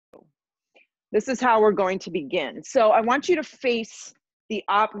This is how we're going to begin. So I want you to face the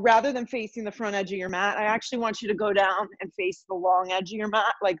rather than facing the front edge of your mat, I actually want you to go down and face the long edge of your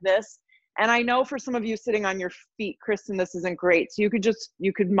mat like this. And I know for some of you sitting on your feet, Kristen, this isn't great. So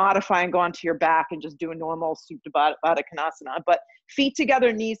you could modify and go onto your back and just do a normal Supta Baddha Konasana, but feet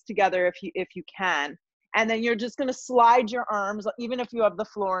together, knees together if you can. And then you're just gonna slide your arms, even if you have the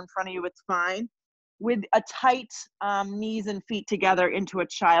floor in front of you, it's fine, with a tight knees and feet together into a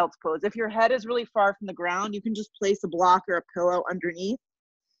child's pose. If your head is really far from the ground, you can just place a block or a pillow underneath.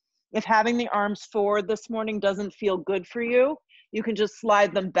 If having the arms forward this morning doesn't feel good for you, you can just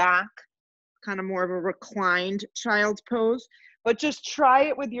slide them back, kind of more of a reclined child's pose. But just try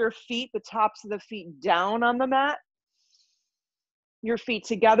it with your feet, the tops of the feet down on the mat, your feet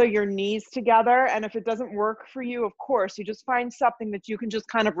together, your knees together. And if it doesn't work for you, of course, you just find something that you can just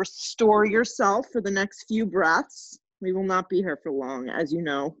kind of restore yourself for the next few breaths. We will not be here for long, as you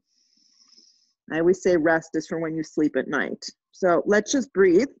know. I always say rest is for when you sleep at night. So let's just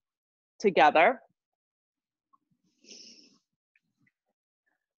breathe together.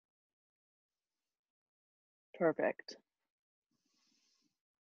 Perfect.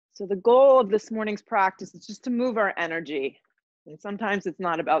 So the goal of this morning's practice is just to move our energy. And sometimes it's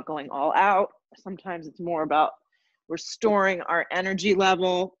not about going all out. Sometimes it's more about restoring our energy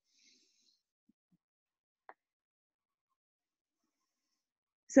level.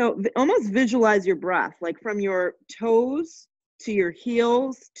 So almost visualize your breath, like from your toes to your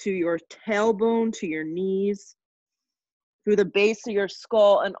heels, to your tailbone, to your knees, through the base of your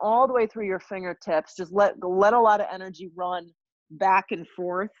skull and all the way through your fingertips. Just let a lot of energy run back and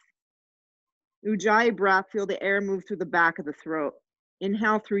forth. Ujjayi breath, feel the air move through the back of the throat.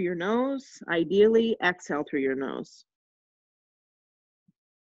 Inhale through your nose, ideally exhale through your nose.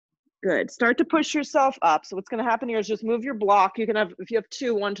 Good. Start to push yourself up. So what's going to happen here is just move your block. You can have, if you have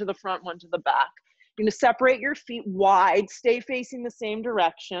two, one to the front, one to the back. You're going to separate your feet wide, stay facing the same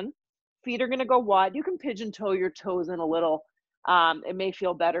direction. Feet are going to go wide. You can pigeon toe your toes in a little. It may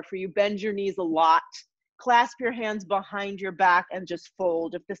feel better for you. Bend your knees a lot. Clasp your hands behind your back and just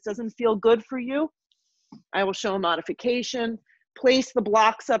fold. If this doesn't feel good for you, I will show a modification. Place the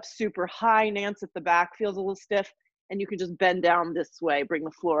blocks up super high. Nance at the back feels a little stiff. And you can just bend down this way, bring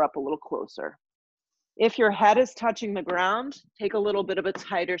the floor up a little closer. If your head is touching the ground, take a little bit of a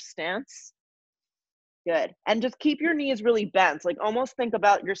tighter stance. Good. And just keep your knees really bent. Like almost think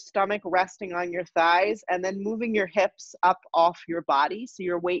about your stomach resting on your thighs and then moving your hips up off your body so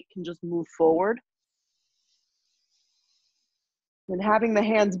your weight can just move forward. And having the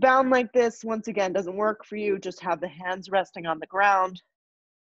hands bound like this, once again, doesn't work for you. Just have the hands resting on the ground.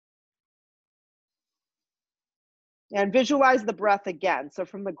 And visualize the breath again. So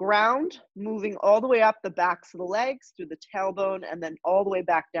from the ground, moving all the way up the backs of the legs, through the tailbone, and then all the way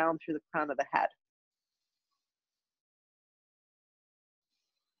back down through the crown of the head.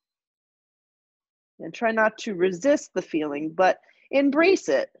 And try not to resist the feeling, but embrace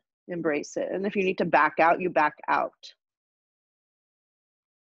it. Embrace it. And if you need to back out, you back out.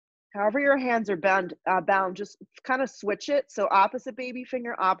 However your hands are bound, just kind of switch it. So opposite baby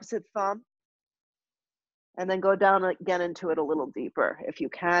finger, opposite thumb. And then go down again into it a little deeper if you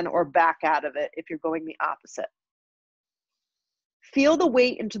can, or back out of it if you're going the opposite. Feel the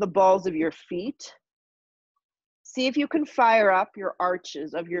weight into the balls of your feet. See if you can fire up your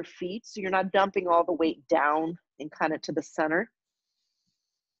arches of your feet so you're not dumping all the weight down and kind of to the center.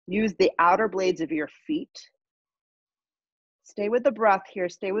 Use the outer blades of your feet. Stay with the breath here.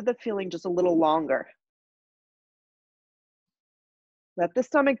 Stay with the feeling just a little longer. Let the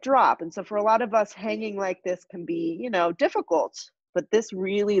stomach drop. And so for a lot of us, hanging like this can be, difficult, but this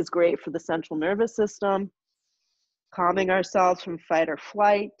really is great for the central nervous system, calming ourselves from fight or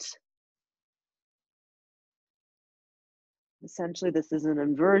flight. Essentially, this is an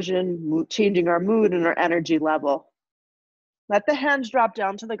inversion, changing our mood and our energy level. Let the hands drop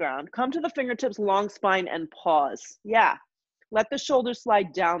down to the ground. Come to the fingertips, long spine, and pause. Yeah. Let the shoulders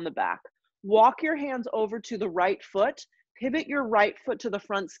slide down the back. Walk your hands over to the right foot. Pivot your right foot to the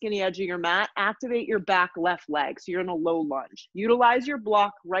front skinny edge of your mat. Activate your back left leg. So you're in a low lunge. Utilize your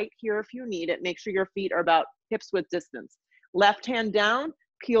block right here if you need it. Make sure your feet are about hips width distance. Left hand down,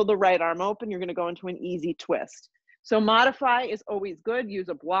 peel the right arm open. You're going to go into an easy twist. So modify is always good. Use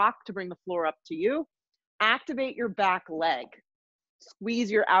a block to bring the floor up to you. Activate your back leg.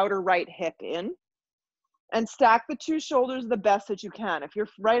 Squeeze your outer right hip in. And stack the two shoulders the best that you can. If your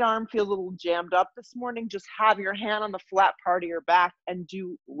right arm feels a little jammed up this morning, just have your hand on the flat part of your back and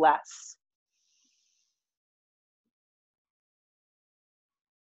do less.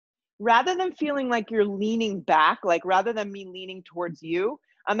 Rather than feeling like you're leaning back, like rather than me leaning towards you,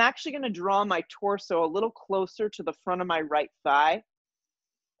 I'm actually going to draw my torso a little closer to the front of my right thigh.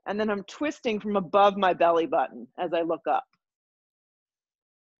 And then I'm twisting from above my belly button as I look up.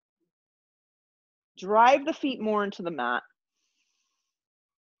 Drive the feet more into the mat.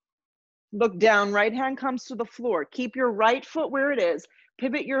 Look down, right hand comes to the floor. Keep your right foot where it is.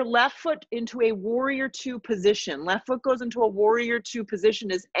 Pivot your left foot into a warrior two position. Left foot goes into a warrior two position,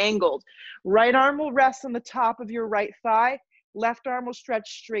 is angled. Right arm will rest on the top of your right thigh. Left arm will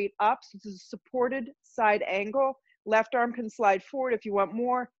stretch straight up. So this is a supported side angle. Left arm can slide forward if you want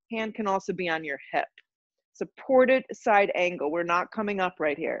more. Hand can also be on your hip. Supported side angle. We're not coming up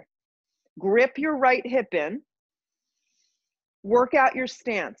right here. Grip your right hip in. Work out your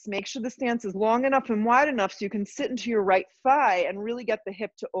stance. Make sure the stance is long enough and wide enough so you can sit into your right thigh and really get the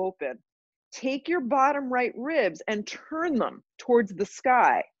hip to open. Take your bottom right ribs and turn them towards the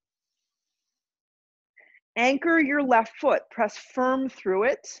sky. Anchor your left foot. Press firm through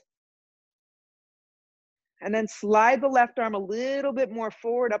it. And then slide the left arm a little bit more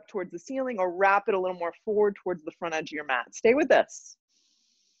forward up towards the ceiling, or wrap it a little more forward towards the front edge of your mat. Stay with this.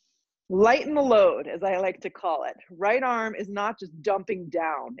 Lighten the load, as I like to call it. Right arm is not just dumping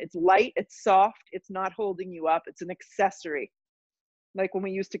down. It's light, it's soft, it's not holding you up. It's an accessory. Like when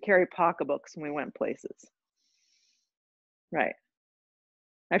we used to carry pocketbooks when we went places. Right.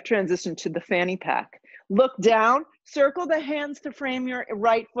 I've transitioned to the fanny pack. Look down, circle the hands to frame your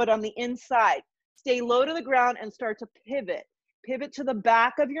right foot on the inside. Stay low to the ground and start to pivot. Pivot to the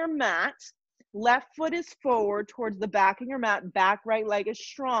back of your mat. Left foot is forward towards the back of your mat. Back right leg is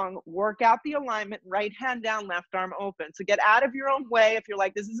strong. Work out the alignment. Right hand down, left arm open. So get out of your own way if you're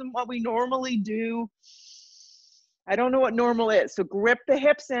like, this isn't what we normally do. I don't know what normal is. So grip the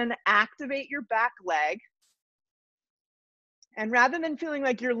hips in. Activate your back leg. And rather than feeling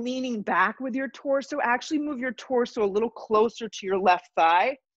like you're leaning back with your torso, actually move your torso a little closer to your left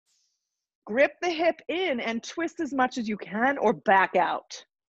thigh. Grip the hip in and twist as much as you can, or back out.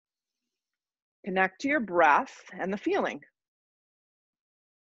 Connect to your breath and the feeling.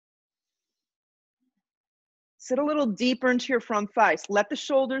 Sit a little deeper into your front thighs. Let the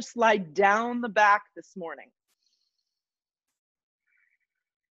shoulders slide down the back this morning.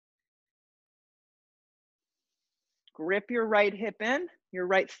 Grip your right hip in. Your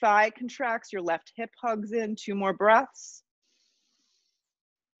right thigh contracts. Your left hip hugs in. 2 more breaths.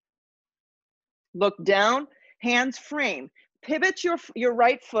 Look down. Hands frame. Pivot your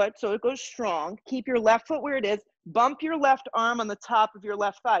right foot so it goes strong. Keep your left foot where it is. Bump your left arm on the top of your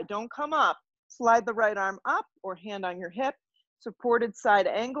left thigh. Don't come up. Slide the right arm up or hand on your hip. Supported side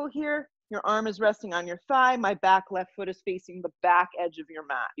angle here. Your arm is resting on your thigh. My back left foot is facing the back edge of your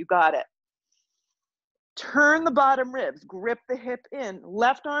mat. You got it. Turn the bottom ribs. Grip the hip in.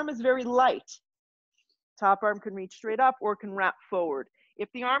 Left arm is very light. Top arm can reach straight up or can wrap forward. If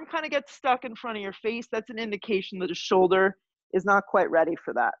the arm kind of gets stuck in front of your face, that's an indication that the shoulder is not quite ready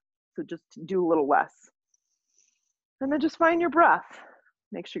for that. So just do a little less. And then just find your breath.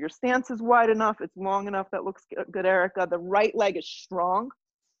 Make sure your stance is wide enough, it's long enough. That looks good, Erica. The right leg is strong.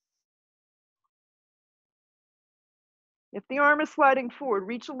 If the arm is sliding forward,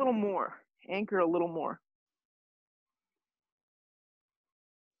 reach a little more. Anchor a little more.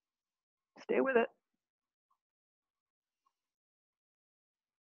 Stay with it.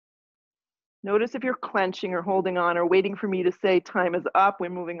 Notice if you're clenching or holding on or waiting for me to say time is up, we're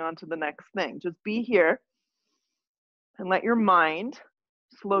moving on to the next thing. Just be here and let your mind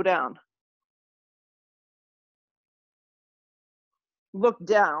slow down. Look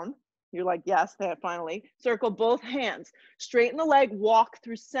down. You're like, yes, finally. Circle both hands. Straighten the leg, walk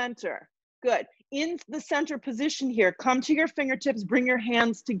through center. Good. In the center position here, come to your fingertips, bring your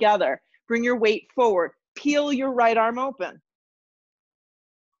hands together. Bring your weight forward. Peel your right arm open.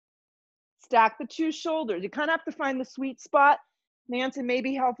 Stack the 2 shoulders. You kind of have to find the sweet spot. Nancy, it may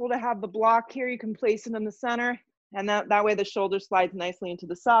be helpful to have the block here. You can place it in the center, and that way the shoulder slides nicely into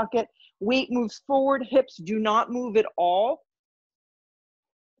the socket. Weight moves forward. Hips do not move at all.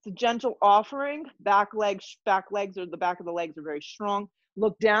 It's a gentle offering. Back legs or the back of the legs are very strong.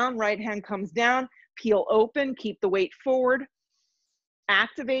 Look down. Right hand comes down. Peel open. Keep the weight forward.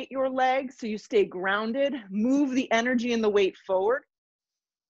 Activate your legs so you stay grounded. Move the energy and the weight forward.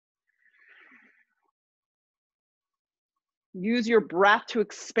 Use your breath to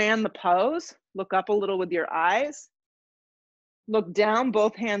expand the pose. Look up a little with your eyes. Look down,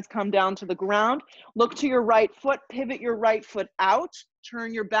 both hands come down to the ground. Look to your right foot, pivot your right foot out.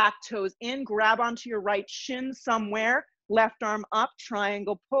 Turn your back toes in, grab onto your right shin somewhere. Left arm up,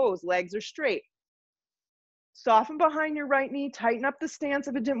 triangle pose, legs are straight. Soften behind your right knee, tighten up the stance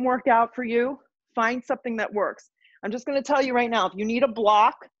if it didn't work out for you. Find something that works. I'm just going to tell you right now, if you need a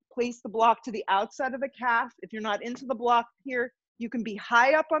block, place the block to the outside of the calf. If you're not into the block here, you can be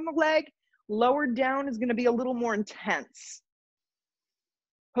high up on the leg. Lower down is going to be a little more intense.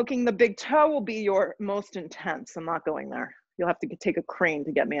 Hooking the big toe will be your most intense. I'm not going there. You'll have to take a crane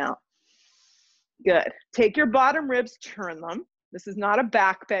to get me out. Good. Take your bottom ribs, turn them. This is not a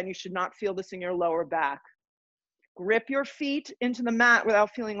back bend. You should not feel this in your lower back. Grip your feet into the mat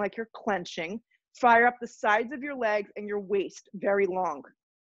without feeling like you're clenching. Fire up the sides of your legs and your waist very long.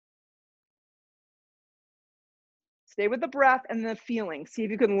 Stay with the breath and the feeling. See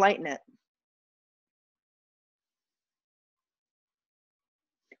if you can lighten it.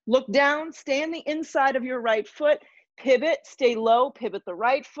 Look down, stay on the inside of your right foot, pivot, stay low, pivot the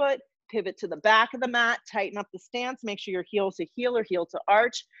right foot, pivot to the back of the mat, tighten up the stance, make sure your heel to heel or heel to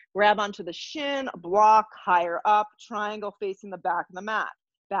arch, grab onto the shin, block, higher up, triangle facing the back of the mat.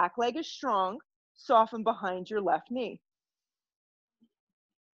 Back leg is strong, soften behind your left knee.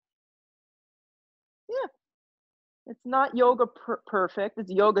 Yeah, it's not yoga perfect,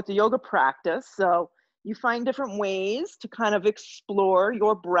 it's a yoga practice, so you find different ways to kind of explore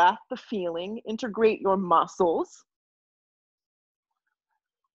your breath, the feeling, integrate your muscles.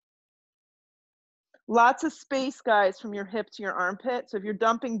 Lots of space, guys, from your hip to your armpit. So if you're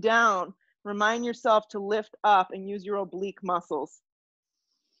dumping down, remind yourself to lift up and use your oblique muscles.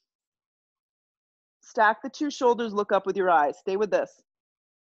 Stack the two shoulders, look up with your eyes. Stay with this.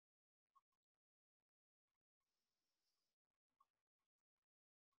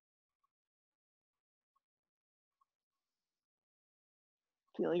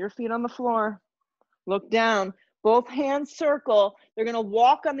 Feel your feet on the floor. Look down. Both hands circle. They're going to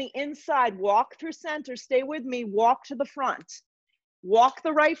walk on the inside. Walk through center. Stay with me. Walk to the front. Walk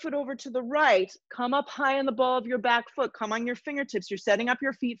the right foot over to the right. Come up high on the ball of your back foot. Come on your fingertips. You're setting up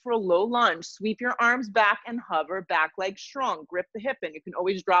your feet for a low lunge. Sweep your arms back and hover. Back leg strong. Grip the hip in. You can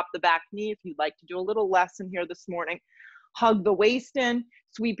always drop the back knee if you'd like to do a little lesson here this morning. Hug the waist in.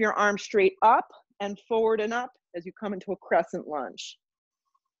 Sweep your arms straight up and forward and up as you come into a crescent lunge.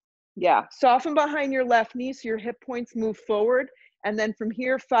 Yeah, soften behind your left knee so your hip points move forward. And then from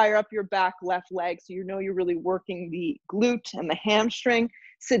here, fire up your back left leg so you know you're really working the glute and the hamstring.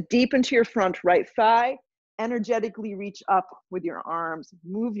 Sit deep into your front right thigh. Energetically reach up with your arms.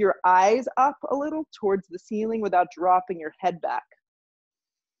 Move your eyes up a little towards the ceiling without dropping your head back.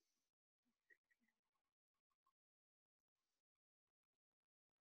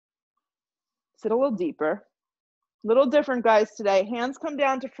 Sit a little deeper. Little different, guys, today. Hands come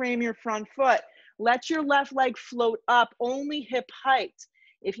down to frame your front foot. Let your left leg float up, only hip height.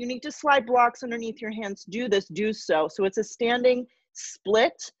 If you need to slide blocks underneath your hands, do this, do so. So it's a standing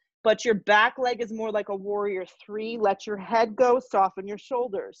split, but your back leg is more like a warrior three. Let your head go, soften your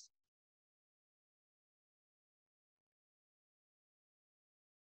shoulders.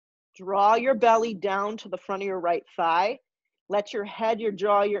 Draw your belly down to the front of your right thigh. Let your head, your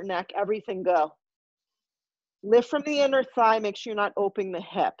jaw, your neck, everything go. Lift from the inner thigh, make sure you're not opening the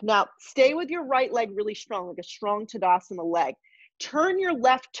hip. Now, stay with your right leg really strong, like a strong Tadasana leg. Turn your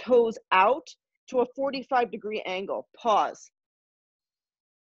left toes out to a 45-degree angle. Pause.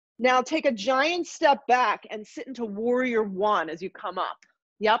 Now, take a giant step back and sit into warrior one as you come up.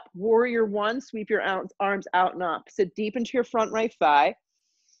 Yep, warrior one, sweep your arms out and up. Sit deep into your front right thigh.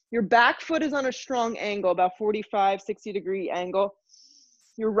 Your back foot is on a strong angle, about 45, 60-degree angle.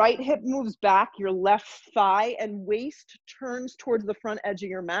 Your right hip moves back, your left thigh and waist turns towards the front edge of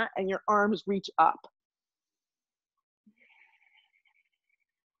your mat, and your arms reach up.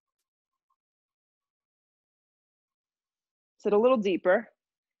 Sit a little deeper.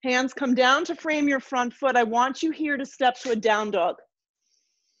 Hands come down to frame your front foot. I want you here to step to a down dog.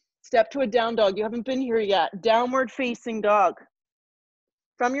 Step to a down dog. You haven't been here yet. Downward facing dog.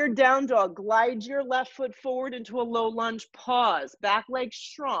 From your down dog, glide your left foot forward into a low lunge. Pause. Back leg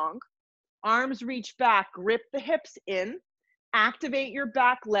strong. Arms reach back. Grip the hips in. Activate your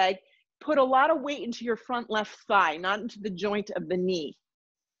back leg. Put a lot of weight into your front left thigh, not into the joint of the knee.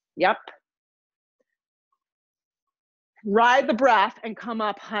 Yep. Ride the breath and come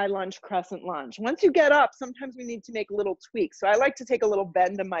up high lunge, crescent lunge. Once you get up, sometimes we need to make a little tweak. So I like to take a little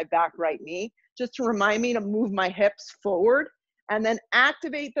bend in my back right knee just to remind me to move my hips forward. And then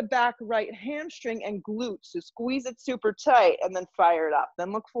activate the back right hamstring and glute. So squeeze it super tight and then fire it up.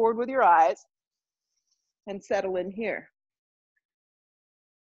 Then look forward with your eyes and settle in here.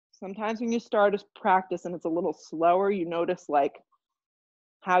 Sometimes when you start a practice and it's a little slower, you notice like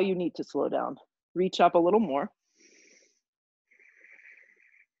how you need to slow down. Reach up a little more.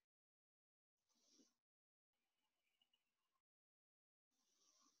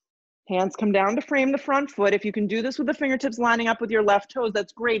 Hands come down to frame the front foot. If you can do this with the fingertips lining up with your left toes,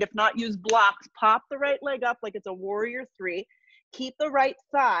 that's great. If not, use blocks. Pop the right leg up like it's a warrior three. Keep the right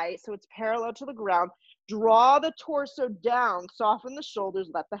thigh so it's parallel to the ground. Draw the torso down, soften the shoulders,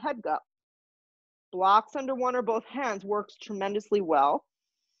 let the head go. Blocks under one or both hands works tremendously well.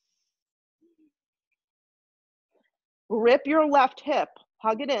 Grip your left hip,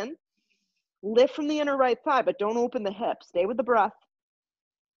 hug it in. Lift from the inner right thigh, but don't open the hip. Stay with the breath.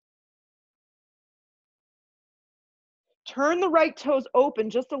 Turn the right toes open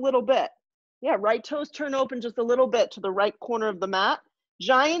just a little bit. Yeah, right toes turn open just a little bit to the right corner of the mat.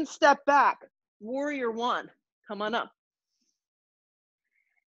 Giant step back, warrior one. Come on up.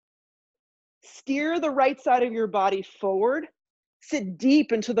 Steer the right side of your body forward. Sit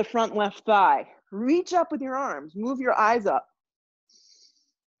deep into the front left thigh. Reach up with your arms. Move your eyes up.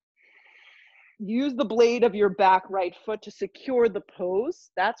 Use the blade of your back right foot to secure the pose.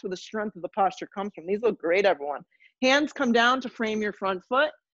 That's where the strength of the posture comes from. These look great, everyone. Hands come down to frame your front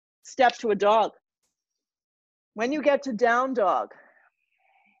foot. Step to a dog. When you get to down dog,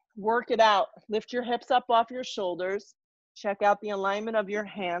 work it out. Lift your hips up off your shoulders. Check out the alignment of your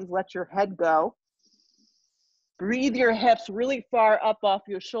hands. Let your head go. Breathe your hips really far up off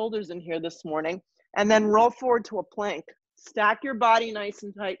your shoulders in here this morning. And then roll forward to a plank. Stack your body nice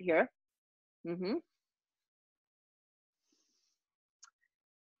and tight here.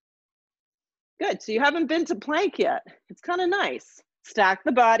 Good, so you haven't been to plank yet. It's kind of nice. Stack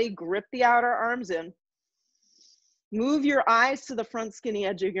the body, grip the outer arms in. Move your eyes to the front skinny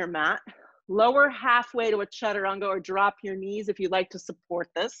edge of your mat. Lower halfway to a chaturanga or drop your knees if you'd like to support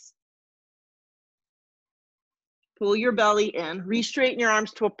this. Pull your belly in, re-straighten your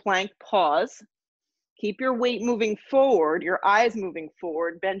arms to a plank, pause. Keep your weight moving forward, your eyes moving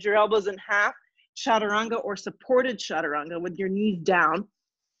forward. Bend your elbows in half, chaturanga or supported chaturanga with your knees down.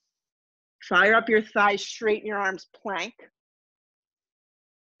 Fire up your thighs, straighten your arms, plank.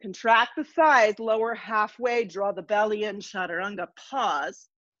 Contract the thighs, lower halfway, draw the belly in, chaturanga, pause.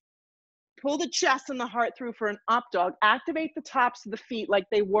 Pull the chest and the heart through for an up dog. Activate the tops of the feet like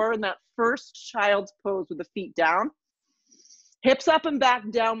they were in that first child's pose with the feet down. Hips up and back,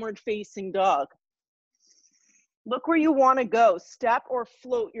 downward facing dog. Look where you want to go. Step or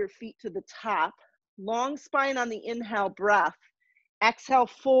float your feet to the top. Long spine on the inhale, breath. Exhale,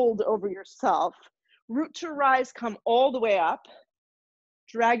 fold over yourself. Root to rise, come all the way up.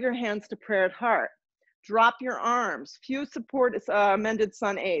 Drag your hands to prayer at heart. Drop your arms. Few support amended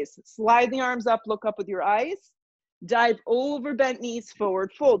sun A's. Slide the arms up, look up with your eyes. Dive over bent knees,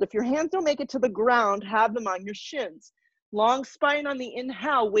 forward fold. If your hands don't make it to the ground, have them on your shins. Long spine on the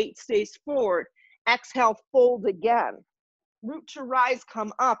inhale, weight stays forward. Exhale, fold again. Root to rise,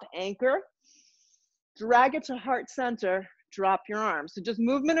 come up, anchor. Drag it to heart center, drop your arms. So just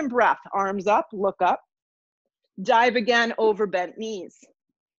movement and breath. Arms up, look up. Dive again over bent knees.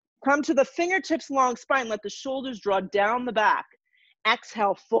 Come to the fingertips, long spine. Let the shoulders draw down the back.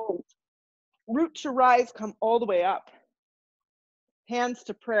 Exhale, fold. Root to rise, come all the way up. Hands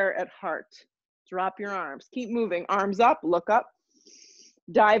to prayer at heart. Drop your arms. Keep moving. Arms up, look up.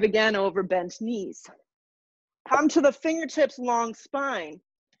 Dive again over bent knees. Come to the fingertips, long spine.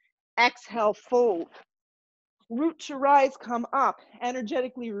 Exhale, fold. Root to rise, come up.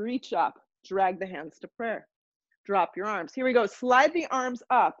 Energetically reach up. Drag the hands to prayer. Drop your arms. Here we go. Slide the arms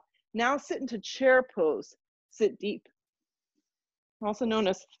up. Now sit into chair pose. Sit deep. Also known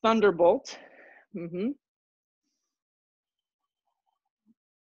as thunderbolt. Move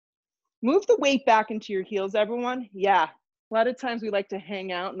the weight back into your heels, everyone. Yeah. A lot of times we like to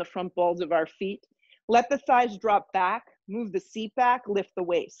hang out in the front balls of our feet. Let the thighs drop back. Move the seat back. Lift the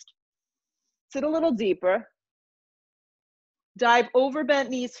waist. Sit a little deeper. Dive over bent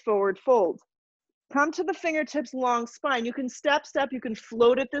knees, forward fold. Come to the fingertips, long spine. You can step, you can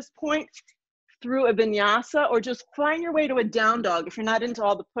float at this point through a vinyasa or just find your way to a down dog if you're not into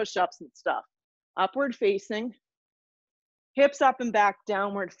all the push-ups and stuff. Upward facing, hips up and back,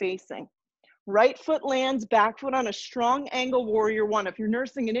 downward facing. Right foot lands, back foot on a strong angle, warrior one. If you're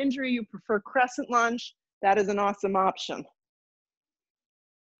nursing an injury, you prefer crescent lunge, that is an awesome option.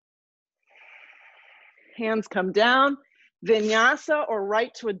 Hands come down, vinyasa or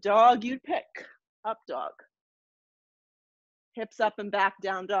right to a dog, you'd pick. Up dog. Hips up and back,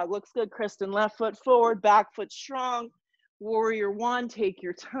 down dog. Looks good, Kristen. Left foot forward, back foot strong. Warrior one, take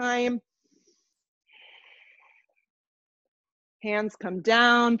your time. Hands come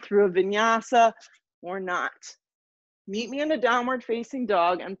down through a vinyasa or not. Meet me in a downward facing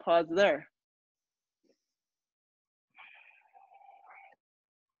dog and pause there.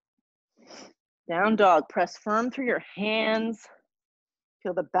 Down dog, press firm through your hands.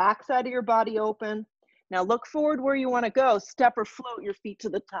 Feel the back side of your body open. Now look forward where you want to go. Step or float your feet to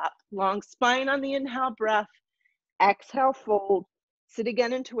the top. Long spine on the inhale breath. Exhale, fold. Sit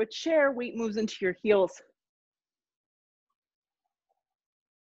again into a chair. Weight moves into your heels.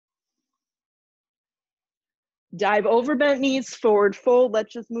 Dive over bent knees, forward fold.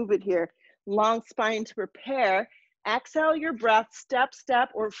 Let's just move it here. Long spine to prepare. Exhale your breath, step, step,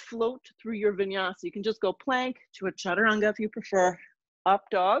 or float through your vinyasa. You can just go plank to a chaturanga if you prefer. Up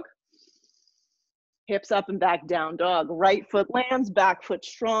dog. Hips up and back, down dog. Right foot lands, back foot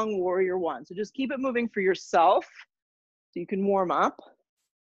strong, warrior one. So just keep it moving for yourself so you can warm up.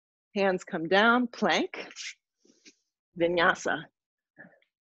 Hands come down, plank, vinyasa.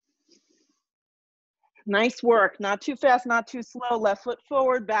 Nice work, not too fast, not too slow. Left foot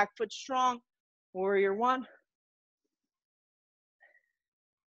forward, back foot strong, warrior one.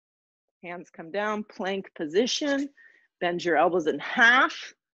 Hands come down, plank position. Bend your elbows in half.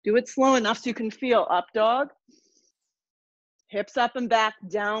 Do it slow enough so you can feel up dog. Hips up and back,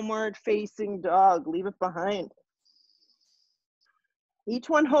 downward facing dog. Leave it behind. Each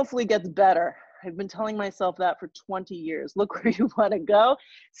one hopefully gets better. I've been telling myself that for 20 years. Look where you want to go.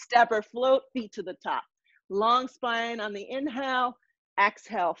 Step or float, feet to the top. Long spine on the inhale.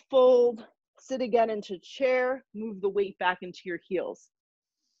 Exhale, fold. Sit again into chair. Move the weight back into your heels.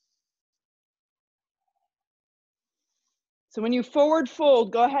 So when you forward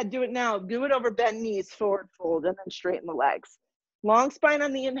fold, go ahead, do it now. Do it over bent knees, forward fold, and then straighten the legs. Long spine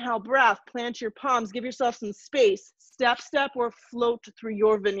on the inhale breath. Plant your palms. Give yourself some space. Step, step, or float through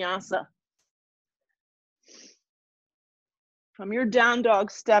your vinyasa. From your down dog,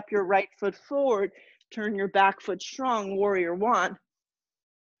 step your right foot forward. Turn your back foot strong, warrior one.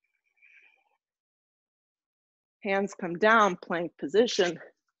 Hands come down, plank position.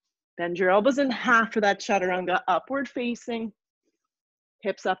 Bend your elbows in half for that chaturanga, upward facing.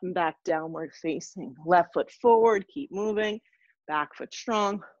 Hips up and back, downward facing. Left foot forward, keep moving. Back foot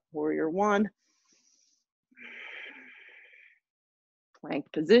strong, warrior one. Plank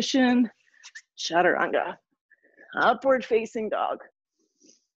position, chaturanga. Upward facing dog.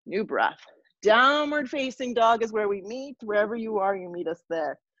 New breath. Downward facing dog is where we meet. Wherever you are, you meet us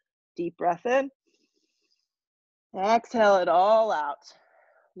there. Deep breath in. Exhale it all out.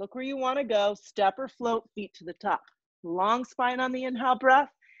 Look where you want to go. Step or float, feet to the top. Long spine on the inhale breath.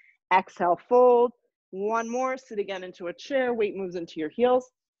 Exhale, fold. One more. Sit again into a chair. Weight moves into your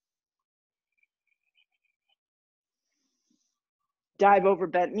heels. Dive over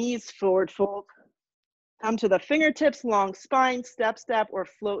bent knees, forward fold. Come to the fingertips, long spine, step, step, or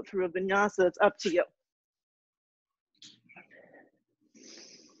float through a vinyasa. It's up to you.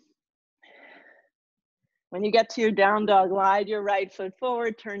 When you get to your down dog, glide your right foot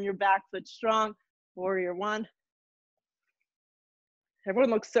forward, turn your back foot strong, warrior one. Everyone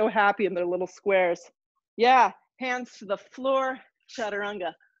looks so happy in their little squares. Yeah, hands to the floor,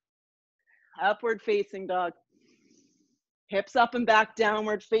 chaturanga. Upward facing dog. Hips up and back,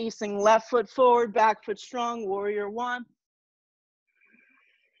 downward facing, left foot forward, back foot strong, warrior one.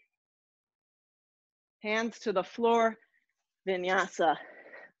 Hands to the floor, vinyasa.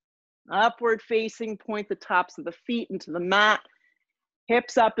 Upward facing, point the tops of the feet into the mat.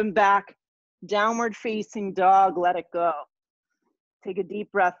 Hips up and back, downward facing dog, let it go. Take a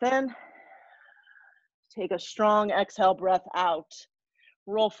deep breath in. Take a strong exhale breath out.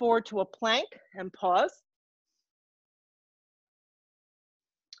 Roll forward to a plank and pause.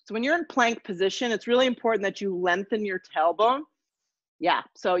 So when you're in plank position, it's really important that you lengthen your tailbone. Yeah,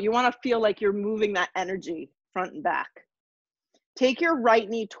 so you want to feel like you're moving that energy front and back. Take your right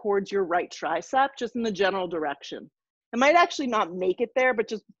knee towards your right tricep, just in the general direction. It might actually not make it there, but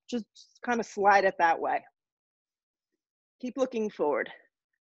just kind of slide it that way. Keep looking forward.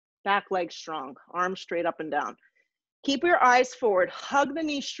 Back leg strong, arms straight up and down. Keep your eyes forward, hug the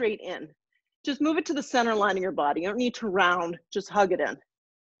knee straight in. Just move it to the center line of your body. You don't need to round, just hug it in.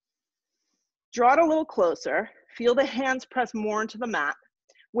 Draw it a little closer. Feel the hands press more into the mat.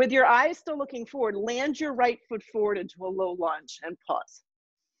 With your eyes still looking forward, land your right foot forward into a low lunge and pause.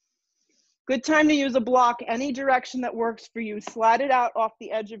 Good time to use a block any direction that works for you. Slide it out off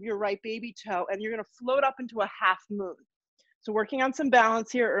the edge of your right baby toe, and you're going to float up into a half moon. So working on some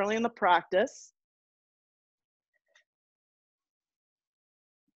balance here early in the practice.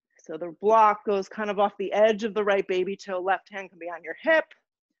 So the block goes kind of off the edge of the right baby toe. Left hand can be on your hip.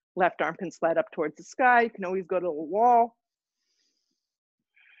 Left arm can slide up towards the sky. You can always go to the wall.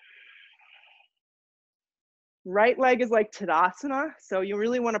 Right leg is like Tadasana. So you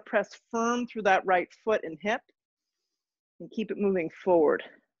really want to press firm through that right foot and hip and keep it moving forward.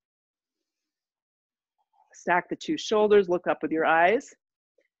 Stack the two shoulders, look up with your eyes.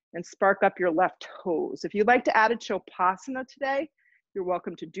 and spark up your left toes. If you'd like to add a Chopasana today, you're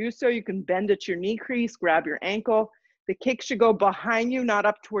welcome to do so. You can bend at your knee crease, grab your ankle. The kick should go behind you, not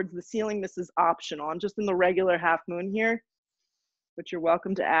up towards the ceiling. This is optional. I'm just in the regular half moon here, but you're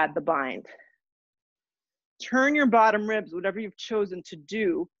welcome to add the bind. Turn your bottom ribs, whatever you've chosen to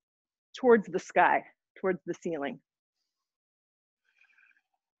do, towards the sky, towards the ceiling.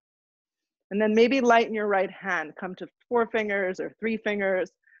 And then maybe lighten your right hand. Come to 4 fingers or 3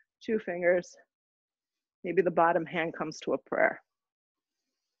 fingers, 2 fingers. Maybe the bottom hand comes to a prayer.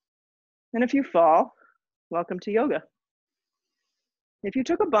 And if you fall, welcome to yoga. If you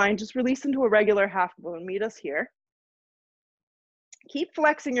took a bind, just release into a regular half moon. Meet us here. Keep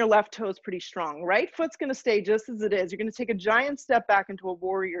flexing your left toes pretty strong. Right foot's gonna stay just as it is. You're gonna take a giant step back into a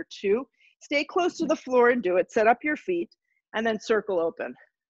warrior 2. Stay close to the floor and do it. Set up your feet and then circle open.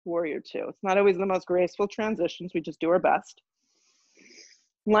 Warrior 2. It's not always the most graceful transitions. We just do our best.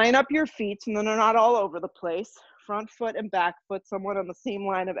 Line up your feet and then they're not all over the place. Front foot and back foot somewhat on the same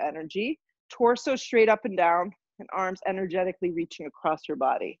line of energy. Torso straight up and down and arms energetically reaching across your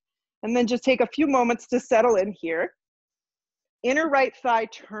body. And then just take a few moments to settle in here. Inner right thigh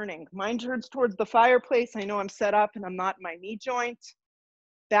turning. Mine turns towards the fireplace. I know I'm set up and I'm not in my knee joint.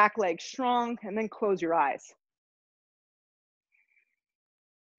 Back leg strong, and then close your eyes.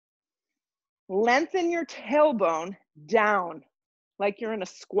 Lengthen your tailbone down like you're in a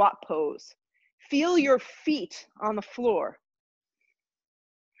squat pose. Feel your feet on the floor.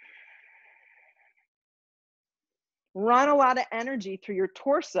 Run a lot of energy through your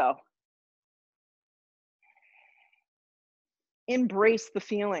torso. Embrace the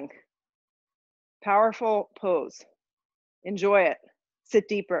feeling. Powerful pose. Enjoy it. Sit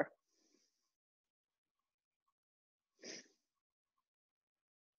deeper.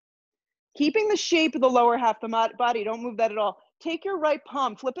 Keeping the shape of the lower half of the body, don't move that at all. Take your right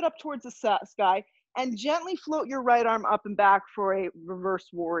palm, flip it up towards the sky, and gently float your right arm up and back for a reverse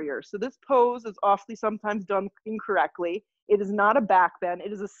warrior. So this pose is awfully sometimes done incorrectly. It is not a back bend.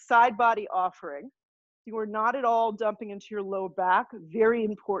 It is a side body offering. You are not at all dumping into your low back. Very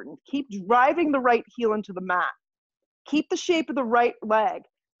important. Keep driving the right heel into the mat. Keep the shape of the right leg.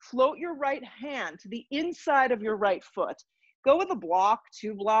 Float your right hand to the inside of your right foot. Go with a block,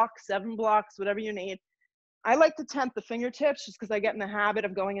 2 blocks, 7 blocks, whatever you need. I like to tempt the fingertips just because I get in the habit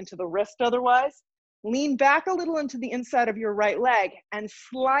of going into the wrist otherwise. Lean back a little into the inside of your right leg and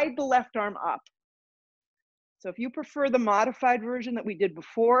slide the left arm up. So if you prefer the modified version that we did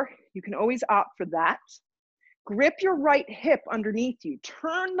before, you can always opt for that. Grip your right hip underneath you.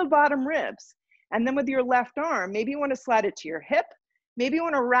 Turn the bottom ribs. And then with your left arm, maybe you want to slide it to your hip. Maybe you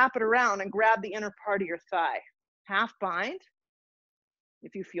want to wrap it around and grab the inner part of your thigh. Half bind.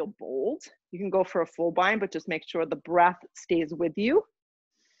 If you feel bold, you can go for a full bind, but just make sure the breath stays with you.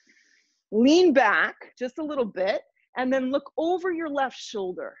 Lean back just a little bit and then look over your left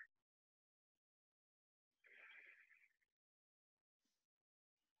shoulder.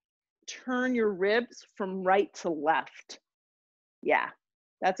 Turn your ribs from right to left. Yeah,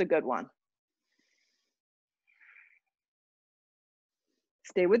 that's a good one.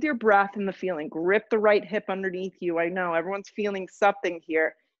 Stay with your breath and the feeling. Grip the right hip underneath you. I know everyone's feeling something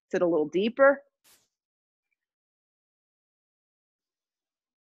here. Sit a little deeper.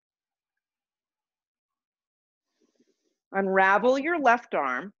 Unravel your left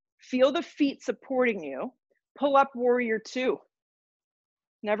arm. Feel the feet supporting you. Pull up warrior 2.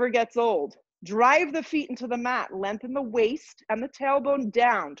 Never gets old. Drive the feet into the mat. Lengthen the waist and the tailbone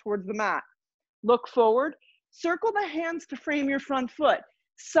down towards the mat. Look forward. Circle the hands to frame your front foot.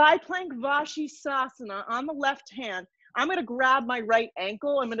 Side plank Vashisthasana on the left hand. I'm going to grab my right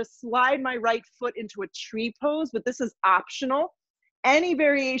ankle. I'm going to slide my right foot into a tree pose, but this is optional. Any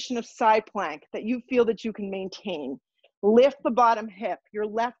variation of side plank that you feel that you can maintain. Lift the bottom hip. Your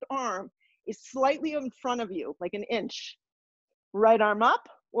left arm is slightly in front of you, like an inch. Right arm up,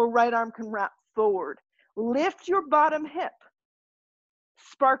 or right arm can wrap forward. Lift your bottom hip.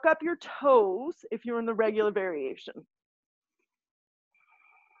 Spark up your toes if you're in the regular variation.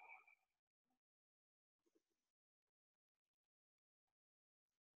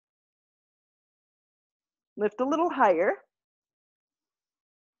 Lift a little higher.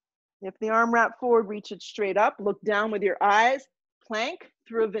 If the arm wrap forward, reach it straight up. Look down with your eyes. Plank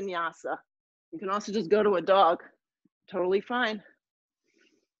through a vinyasa. You can also just go to a dog. Totally fine.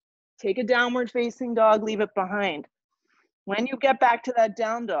 Take a downward facing dog, leave it behind. When you get back to that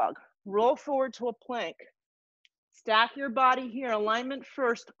down dog, roll forward to a plank. Stack your body here, alignment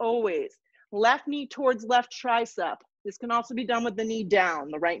first, always. Left knee towards left tricep. This can also be done with the knee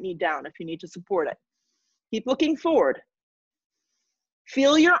down, the right knee down if you need to support it. Keep looking forward.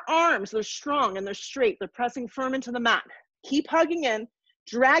 Feel your arms, they're strong and they're straight. They're pressing firm into the mat. Keep hugging in.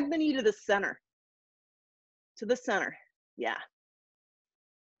 Drag the knee to the center. To the center. Yeah.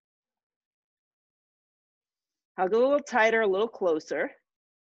 Hug a little tighter, a little closer.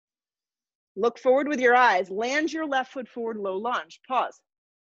 Look forward with your eyes. Land your left foot forward, low lunge. Pause.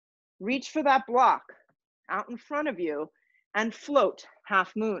 Reach for that block out in front of you and float,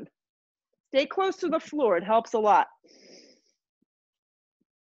 half moon. Stay close to the floor. It helps a lot.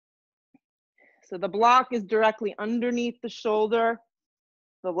 So the block is directly underneath the shoulder.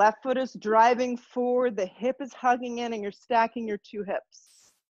 The left foot is driving forward. The hip is hugging in and you're stacking your two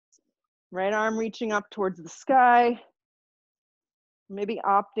hips. Right arm reaching up towards the sky. Maybe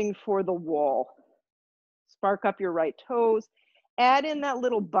opting for the wall. Spark up your right toes. Add in that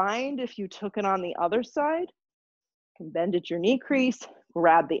little bind if you took it on the other side. You can bend at your knee crease,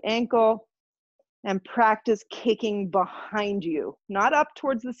 grab the ankle, and practice kicking behind you. Not up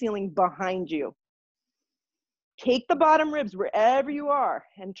towards the ceiling, behind you. Take the bottom ribs wherever you are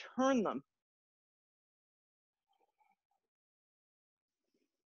and turn them.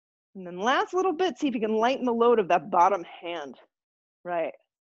 And then last little bit, see if you can lighten the load of that bottom hand. Right.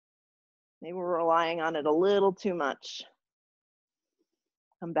 Maybe we're relying on it a little too much.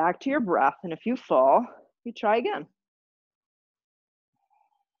 Come back to your breath, and if you fall, you try again.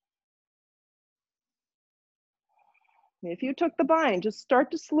 If you took the bind, just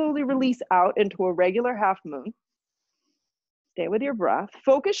start to slowly release out into a regular half moon. Stay with your breath.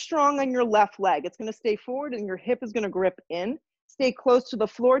 Focus strong on your left leg. It's going to stay forward and your hip is going to grip in. Stay close to the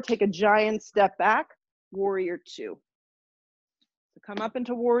floor. Take a giant step back. Warrior two. So come up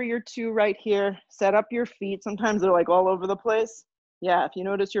into warrior two right here. Set up your feet. Sometimes they're like all over the place. Yeah, if you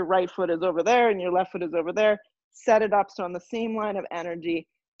notice your right foot is over there and your left foot is over there, set it up so on the same line of energy.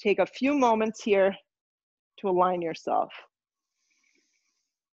 Take a few moments here to align yourself.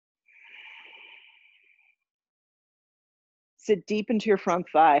 Sit deep into your front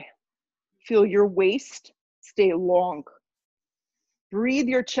thigh. Feel your waist stay long. Breathe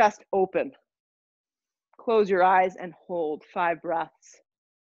your chest open. Close your eyes and hold 5 breaths.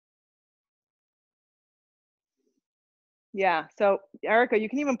 Yeah, so Erica, you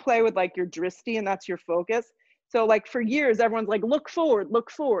can even play with like your dristi and that's your focus. So like for years, everyone's like, look forward,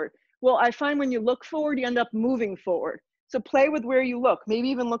 look forward. Well, I find when you look forward, you end up moving forward. So play with where you look, maybe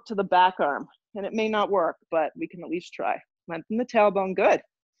even look to the back arm, and it may not work, but we can at least try. Lengthen the tailbone, good.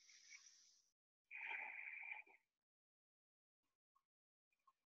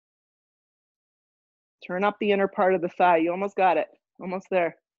 Turn up the inner part of the thigh. You almost got it, almost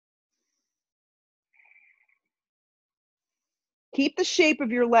there. Keep the shape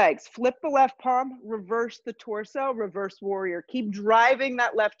of your legs. Flip the left palm, reverse the torso, reverse warrior. Keep driving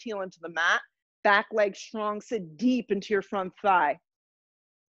that left heel into the mat. Back leg strong, sit deep into your front thigh.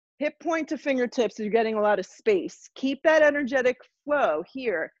 Hip point to fingertips so you're getting a lot of space. Keep that energetic flow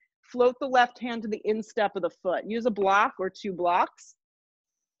here. Float the left hand to the instep of the foot. Use a block or 2 blocks.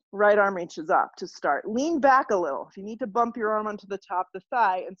 Right arm reaches up to start. Lean back a little. If you need to bump your arm onto the top of the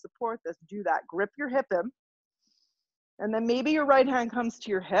thigh and support this, do that. Grip your hip in. And then maybe your right hand comes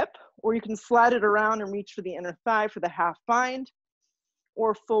to your hip, or you can slide it around and reach for the inner thigh for the half bind,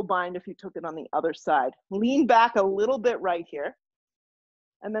 or full bind if you took it on the other side. Lean back a little bit right here,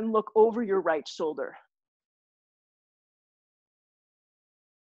 and then look over your right shoulder.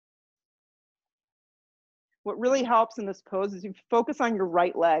 What really helps in this pose is you focus on your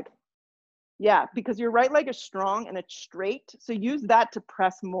right leg. Yeah, because your right leg is strong and it's straight, so use that to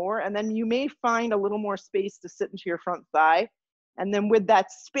press more, and then you may find a little more space to sit into your front thigh, and then with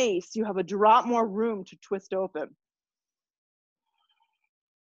that space, you have a drop more room to twist open.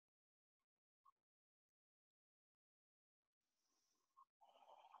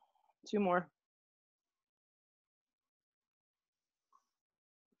 Two more.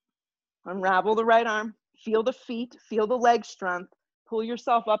 Unravel the right arm, feel the feet, feel the leg strength, pull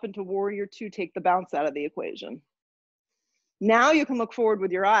yourself up into warrior two, take the bounce out of the equation. Now you can look forward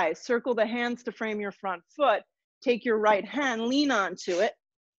with your eyes, circle the hands to frame your front foot, take your right hand, lean onto it.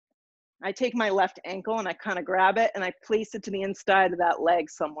 I take my left ankle and I kind of grab it and I place it to the inside of that leg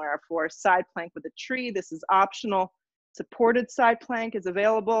somewhere for a side plank with a tree. This is optional. Supported side plank is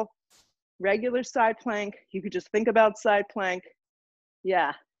available. Regular side plank, you could just think about side plank.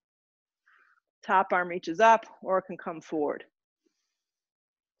 Yeah. Top arm reaches up or it can come forward.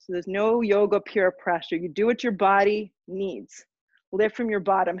 So there's no yoga pure pressure. You do what your body needs. Lift from your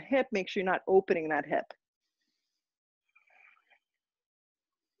bottom hip, make sure you're not opening that hip.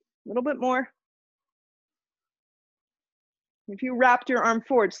 A little bit more. If you wrapped your arm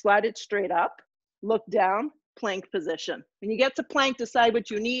forward, slide it straight up, look down, plank position. When you get to plank, decide what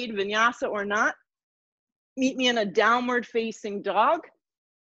you need, vinyasa or not. Meet me in a downward facing dog,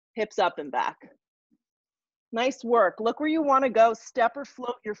 hips up and back. Nice work. Look where you want to go. Step or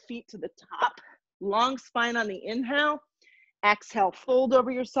float your feet to the top. Long spine on the inhale. Exhale, fold over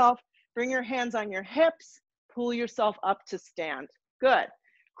yourself. Bring your hands on your hips. Pull yourself up to stand. Good.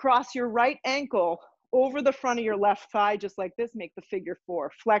 Cross your right ankle over the front of your left thigh, just like this. Make the figure four.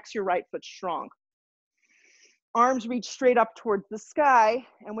 Flex your right foot strong. Arms reach straight up towards the sky.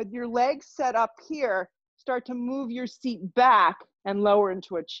 And with your legs set up here, start to move your seat back and lower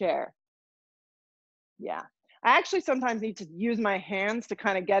into a chair. Yeah. I actually sometimes need to use my hands to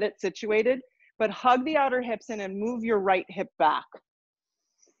kind of get it situated, but hug the outer hips in and move your right hip back.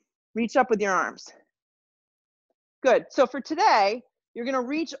 Reach up with your arms. Good. So for today, you're going to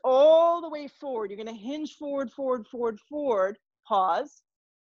reach all the way forward. You're going to hinge forward, forward, forward, forward. Pause.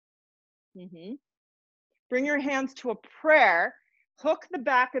 Bring your hands to a prayer. Hook the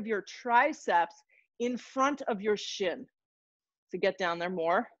back of your triceps in front of your shin. To get down there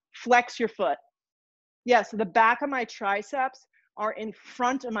more. Flex your foot. Yeah, so the back of my triceps are in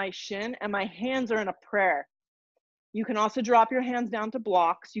front of my shin and my hands are in a prayer. You can also drop your hands down to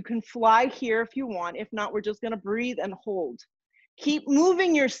blocks. You can fly here if you want. If not, we're just gonna breathe and hold. Keep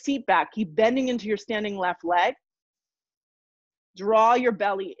moving your seat back. Keep bending into your standing left leg. Draw your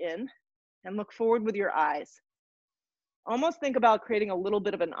belly in and look forward with your eyes. Almost think about creating a little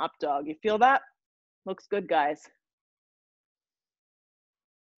bit of an up dog. You feel that? Looks good, guys.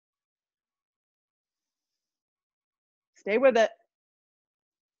 Stay with it.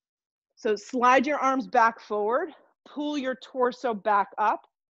 So slide your arms back forward, pull your torso back up,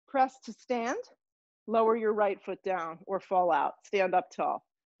 press to stand, lower your right foot down or fall out, stand up tall.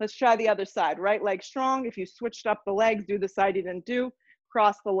 Let's try the other side. Right leg strong. If you switched up the legs, do the side you didn't do.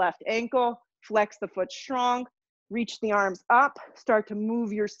 Cross the left ankle, flex the foot strong, reach the arms up, start to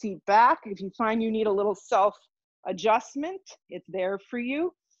move your seat back. If you find you need a little self-adjustment, it's there for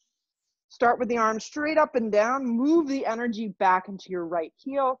you. Start with the arms straight up and down, move the energy back into your right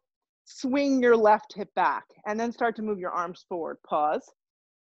heel, swing your left hip back, and then start to move your arms forward. Pause.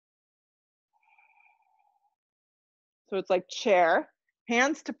 So it's like chair.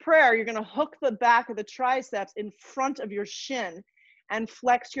 Hands to prayer, you're gonna hook the back of the triceps in front of your shin and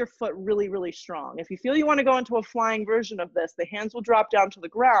flex your foot really, really strong. If you feel you wanna go into a flying version of this, the hands will drop down to the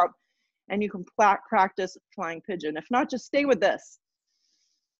ground and you can practice flying pigeon. If not, just stay with this.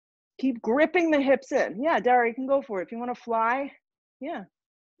 Keep gripping the hips in. Yeah, Dara, you can go for it. If you wanna fly, yeah,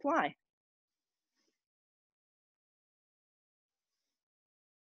 fly.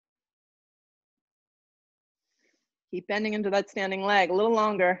 Keep bending into that standing leg a little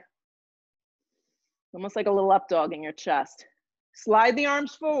longer. Almost like a little up dog in your chest. Slide the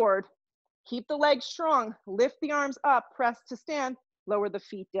arms forward. Keep the legs strong. Lift the arms up. Press to stand. Lower the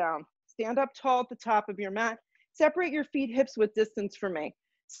feet down. Stand up tall at the top of your mat. Separate your feet hips width distance from me.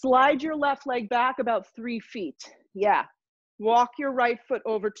 Slide your left leg back about 3 feet. Yeah. Walk your right foot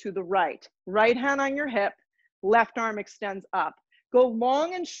over to the right. Right hand on your hip. Left arm extends up. Go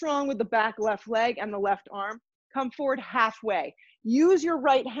long and strong with the back left leg and the left arm. Come forward halfway. Use your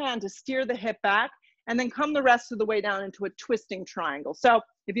right hand to steer the hip back and then come the rest of the way down into a twisting triangle. So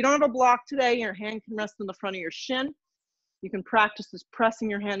if you don't have a block today, your hand can rest on the front of your shin. You can practice this pressing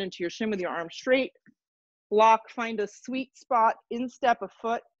your hand into your shin with your arm straight. Block, find a sweet spot, instep a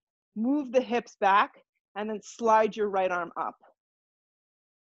foot, move the hips back, and then slide your right arm up.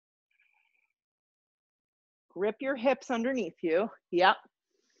 Grip your hips underneath you. Yep.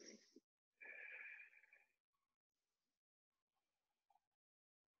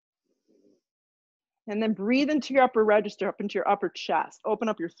 And then breathe into your upper register, up into your upper chest. Open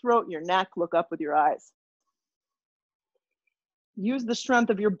up your throat, your neck, look up with your eyes. Use the strength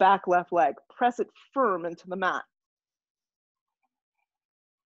of your back left leg. Press it firm into the mat.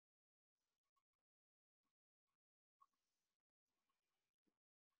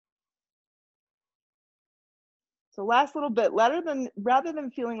 So last little bit, rather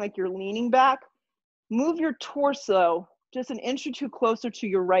than feeling like you're leaning back, move your torso just an inch or two closer to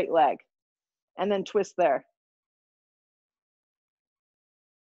your right leg, and then twist there.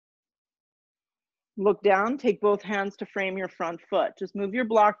 Look down, take both hands to frame your front foot. Just move your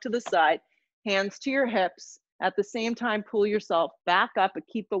block to the side, hands to your hips. At the same time, pull yourself back up and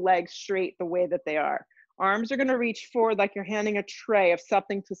keep the legs straight the way that they are. Arms are gonna reach forward like you're handing a tray of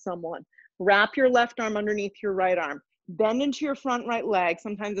something to someone. Wrap your left arm underneath your right arm. Bend into your front right leg.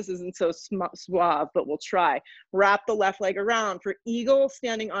 Sometimes this isn't so suave, but we'll try. Wrap the left leg around for eagle,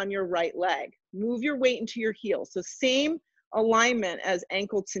 standing on your right leg. Move your weight into your heel. So same alignment as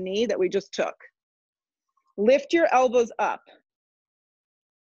ankle to knee that we just took. Lift your elbows up.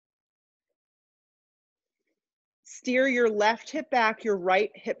 Steer your left hip back, your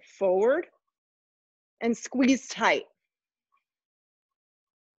right hip forward, and squeeze tight.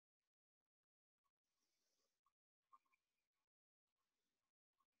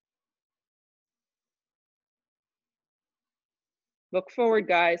 Look forward,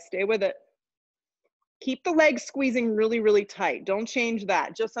 guys. Stay with it. Keep the legs squeezing really, really tight. Don't change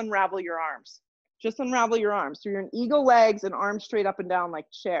that. Just unravel your arms. Just unravel your arms. So you're in eagle legs and arms straight up and down like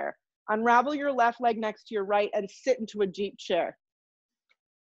chair. Unravel your left leg next to your right and sit into a deep chair.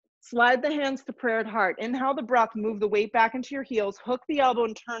 Slide the hands to prayer at heart. Inhale the breath, move the weight back into your heels, hook the elbow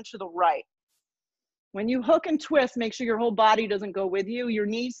and turn to the right. When you hook and twist, make sure your whole body doesn't go with you. Your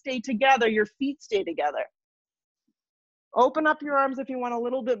knees stay together, your feet stay together. Open up your arms if you want a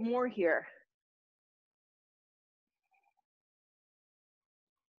little bit more here.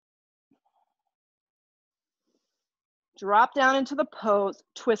 Drop down into the pose,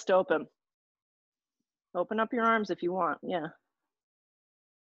 twist open. Open up your arms if you want, yeah.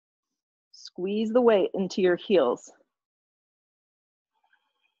 Squeeze the weight into your heels.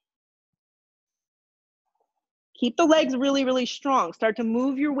 Keep the legs really, really strong. Start to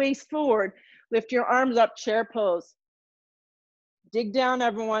move your waist forward. Lift your arms up, chair pose. Dig down,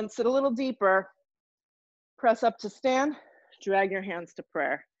 everyone. Sit a little deeper. Press up to stand. Drag your hands to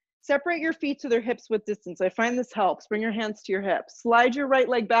prayer. Separate your feet to their hips with distance. I find this helps. Bring your hands to your hips. Slide your right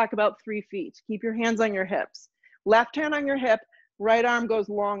leg back about 3 feet. Keep your hands on your hips. Left hand on your hip. Right arm goes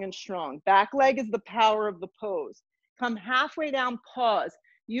long and strong. Back leg is the power of the pose. Come halfway down, pause.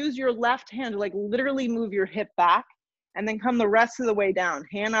 Use your left hand to like literally move your hip back and then come the rest of the way down.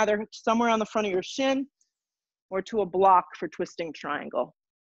 Hand either somewhere on the front of your shin or to a block for twisting triangle.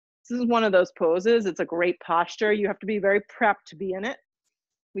 This is one of those poses. It's a great posture. You have to be very prepped to be in it.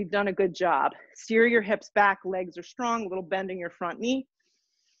 We've done a good job. Steer your hips back, legs are strong, a little bend in your front knee.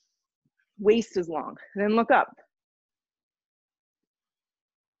 Waist is long. And then look up.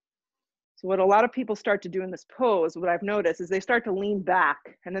 So what a lot of people start to do in this pose, what I've noticed is they start to lean back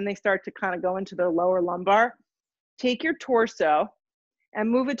and then they start to kind of go into their lower lumbar. Take your torso and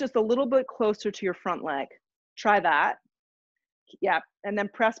move it just a little bit closer to your front leg. Try that. Yeah, and then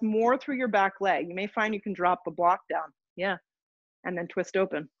press more through your back leg. You may find you can drop the block down. Yeah, and then twist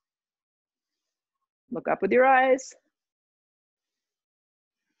open. Look up with your eyes.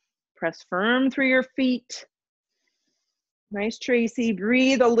 Press firm through your feet. Nice, Tracy.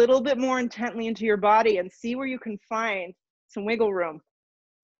 Breathe a little bit more intently into your body and see where you can find some wiggle room.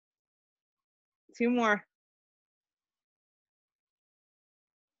 2 more.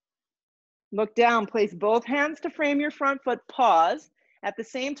 Look down, place both hands to frame your front foot, pause. At the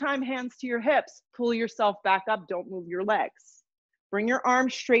same time, hands to your hips, pull yourself back up, don't move your legs. Bring your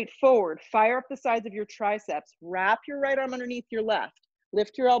arms straight forward, fire up the sides of your triceps, wrap your right arm underneath your left,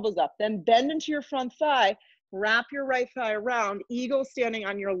 lift your elbows up, then bend into your front thigh, wrap your right thigh around, eagle standing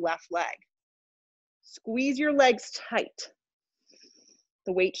on your left leg. Squeeze your legs tight.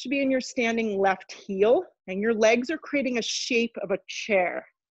 The weight should be in your standing left heel, and your legs are creating a shape of a chair.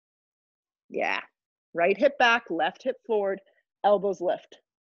 Yeah, right hip back, left hip forward, elbows lift.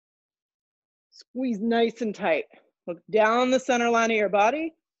 Squeeze nice and tight. Look down the center line of your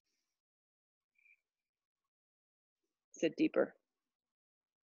body. Sit deeper.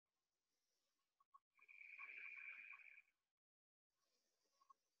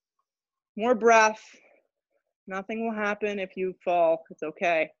 More breath. Nothing will happen if you fall. It's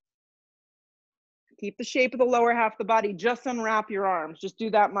okay. Keep the shape of the lower half of the body. Just unwrap your arms. Just do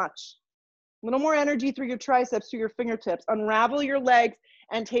that much. A little more energy through your triceps, through your fingertips. Unravel your legs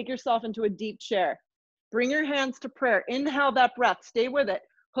and take yourself into a deep chair. Bring your hands to prayer. Inhale that breath. Stay with it.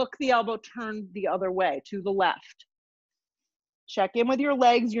 Hook the elbow, turn the other way, to the left. Check in with your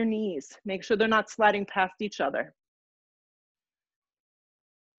legs, your knees. Make sure they're not sliding past each other.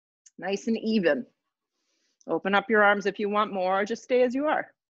 Nice and even. Open up your arms if you want more, or just stay as you are.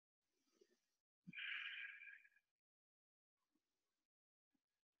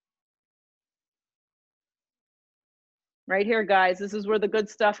 Right here, guys, this is where the good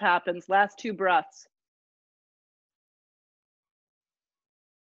stuff happens. Last 2 breaths.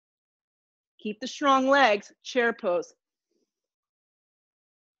 Keep the strong legs, chair pose.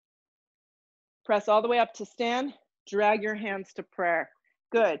 Press all the way up to stand, drag your hands to prayer.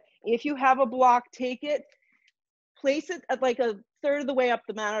 Good. If you have a block, take it, place it at like a third of the way up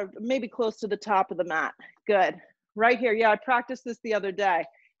the mat, or maybe close to the top of the mat. Good. Right here, yeah, I practiced this the other day.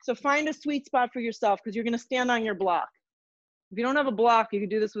 So find a sweet spot for yourself because you're gonna stand on your block. If you don't have a block, you can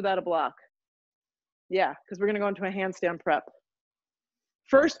do this without a block. Yeah, because we're gonna go into a handstand prep.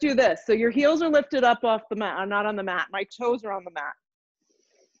 First do this. So your heels are lifted up off the mat. I'm not on the mat. My toes are on the mat.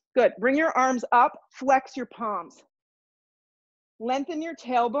 Good. Bring your arms up, flex your palms. Lengthen your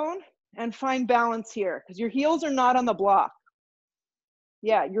tailbone and find balance here because your heels are not on the block.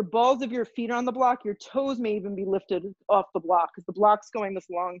 Yeah, your balls of your feet are on the block. Your toes may even be lifted off the block because the block's going this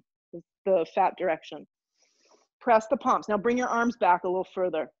long, the fat direction. Press the palms. Now bring your arms back a little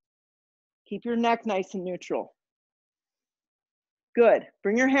further. Keep your neck nice and neutral. Good.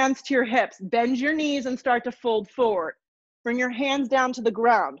 Bring your hands to your hips. Bend your knees and start to fold forward. Bring your hands down to the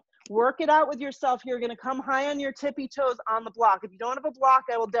ground. Work it out with yourself. You're going to come high on your tippy toes on the block. If you don't have a block,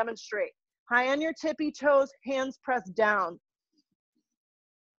 I will demonstrate. High on your tippy toes, hands pressed down.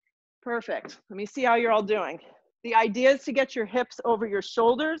 Perfect. Let me see how you're all doing. The idea is to get your hips over your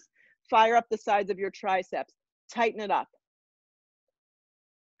shoulders, fire up the sides of your triceps. Tighten it up.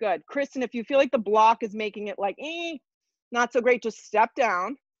 Good. Kristen, if you feel like the block is making it like, not so great, just step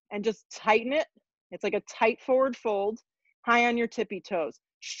down and just tighten it. It's like a tight forward fold, high on your tippy toes.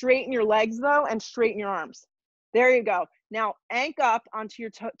 Straighten your legs though, and straighten your arms. There you go. Now ank up onto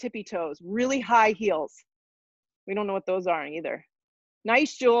your tippy toes, really high heels. We don't know what those are either.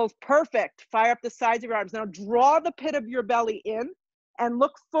 Nice, Jules, perfect. Fire up the sides of your arms. Now draw the pit of your belly in and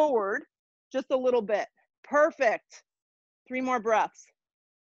look forward just a little bit. Perfect. 3 more breaths.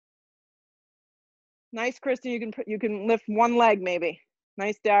 Nice, Kristen, you can lift one leg maybe.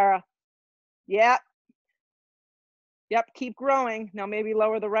 Nice, Dara. Yep. Yep, keep growing. Now maybe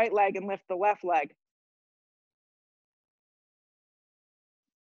lower the right leg and lift the left leg.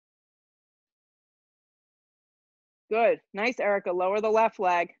 Good. Nice, Erica. Lower the left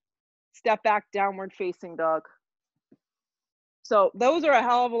leg. Step back, downward facing dog. So those are a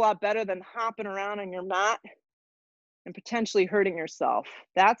hell of a lot better than hopping around on your mat and potentially hurting yourself.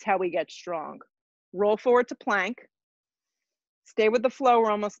 That's how we get strong. Roll forward to plank. Stay with the flow,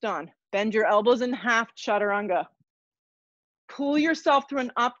 we're almost done. Bend your elbows in half, chaturanga. Pull yourself through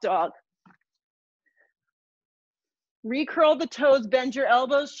an up dog. Recurl the toes, bend your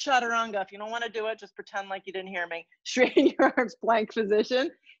elbows, chaturanga. If you don't want to do it, just pretend like you didn't hear me. Straighten your arms, plank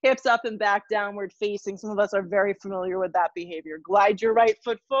position. Hips up and back, downward facing. Some of us are very familiar with that behavior. Glide your right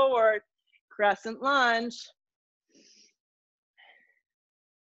foot forward. Crescent lunge.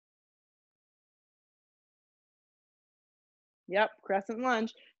 Yep, crescent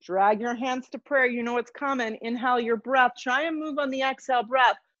lunge. Drag your hands to prayer. You know what's coming. Inhale your breath. Try and move on the exhale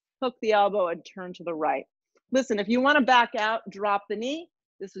breath. Hook the elbow and turn to the right. Listen, if you want to back out, drop the knee.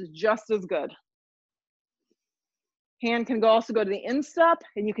 This is just as good. Hand can also go to the instep,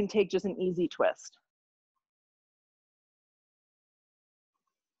 and you can take just an easy twist.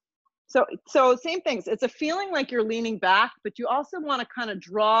 So same things. It's a feeling like you're leaning back, but you also want to kind of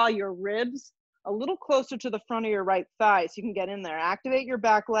draw your ribs a little closer to the front of your right thigh so you can get in there. Activate your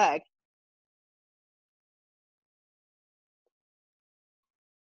back leg.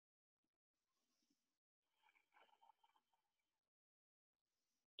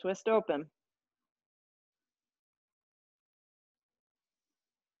 Twist open.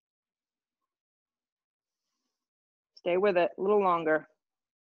 Stay with it a little longer.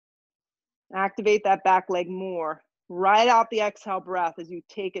 Activate that back leg more. Ride out the exhale breath as you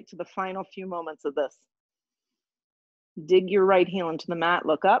take it to the final few moments of this. Dig your right heel into the mat,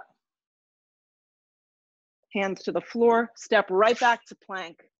 look up. Hands to the floor, step right back to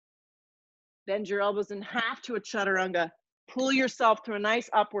plank. Bend your elbows in half to a chaturanga. Pull yourself through a nice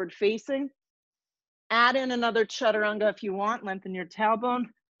upward facing. Add in another chaturanga if you want. Lengthen your tailbone,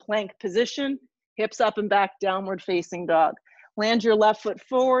 plank position, hips up and back, downward facing dog. Land your left foot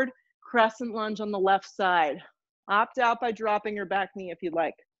forward, crescent lunge on the left side. Opt out by dropping your back knee if you'd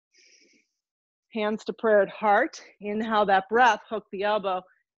like. Hands to prayer at heart. Inhale that breath, hook the elbow,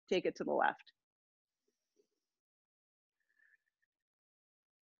 take it to the left.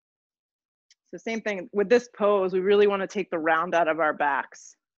 So same thing with this pose, we really want to take the round out of our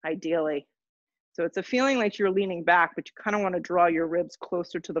backs, ideally. So it's a feeling like you're leaning back, but you kind of want to draw your ribs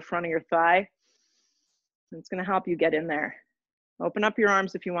closer to the front of your thigh. And it's going to help you get in there. Open up your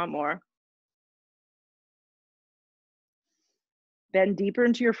arms if you want more. Bend deeper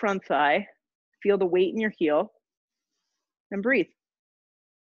into your front thigh. Feel the weight in your heel. And breathe.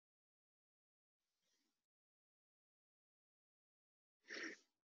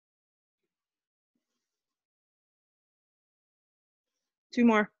 Two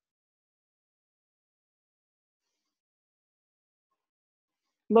more.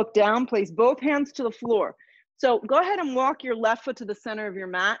 Look down, place both hands to the floor. So go ahead and walk your left foot to the center of your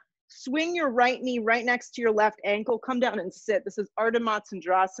mat. Swing your right knee right next to your left ankle. Come down and sit. This is Ardha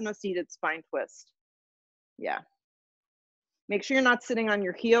Matsyendrasana, seated spine twist. Yeah. Make sure you're not sitting on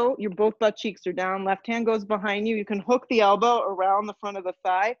your heel. Your both butt cheeks are down. Left hand goes behind you. You can hook the elbow around the front of the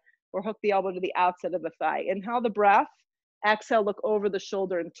thigh or hook the elbow to the outside of the thigh. Inhale the breath. Exhale, look over the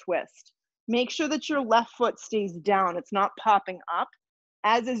shoulder and twist. Make sure that your left foot stays down. It's not popping up,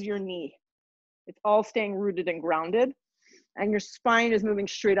 as is your knee. It's all staying rooted and grounded. And your spine is moving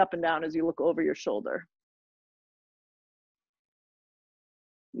straight up and down as you look over your shoulder.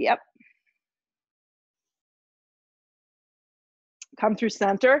 Yep. Come through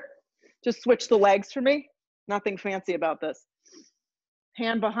center. Just switch the legs for me. Nothing fancy about this.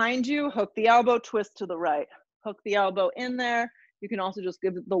 Hand behind you, hook the elbow, twist to the right. Hook the elbow in there. You can also just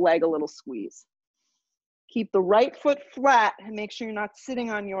give the leg a little squeeze. Keep the right foot flat and make sure you're not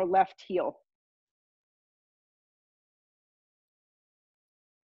sitting on your left heel.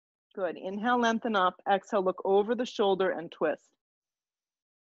 Good. Inhale, lengthen up. Exhale, look over the shoulder and twist.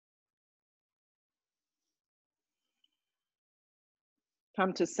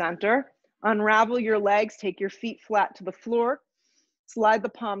 Come to center. Unravel your legs. Take your feet flat to the floor. Slide the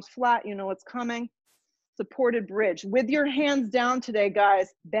palms flat. You know what's coming. Supported bridge. With your hands down today, guys,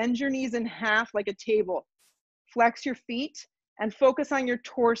 bend your knees in half like a table. Flex your feet and focus on your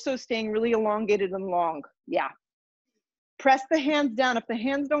torso staying really elongated and long. Yeah. Press the hands down. If the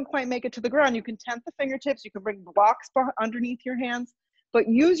hands don't quite make it to the ground, you can tent the fingertips. You can bring blocks underneath your hands, but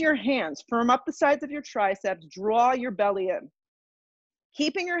use your hands. Firm up the sides of your triceps. Draw your belly in.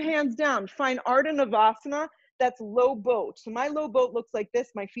 Keeping your hands down, find Ardha Navasana. That's low boat. So my low boat looks like this.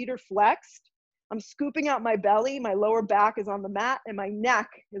 My feet are flexed. I'm scooping out my belly. My lower back is on the mat and my neck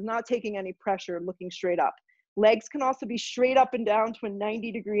is not taking any pressure, looking straight up. Legs can also be straight up and down to a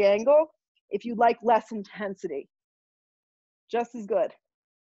 90-degree angle if you like less intensity. Just as good.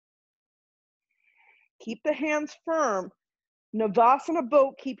 Keep the hands firm. Navasana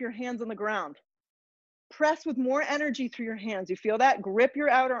boat, keep your hands on the ground. Press with more energy through your hands. You feel that? Grip your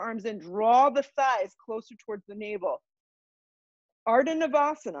outer arms in. Draw the thighs closer towards the navel. Ardha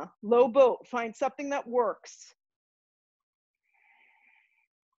Navasana, low boat. Find something that works.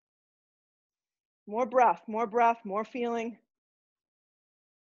 More breath, more feeling.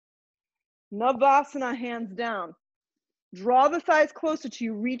 Navasana, hands down. Draw the thighs closer to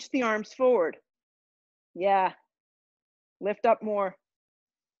you. Reach the arms forward. Yeah. Lift up more.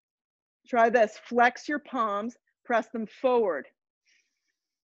 Try this. Flex your palms. Press them forward.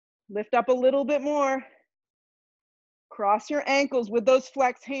 Lift up a little bit more. Cross your ankles with those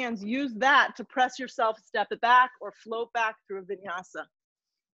flexed hands. Use that to press yourself, step it back, or float back through a vinyasa.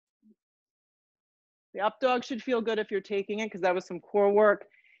 The up dog should feel good if you're taking it because that was some core work.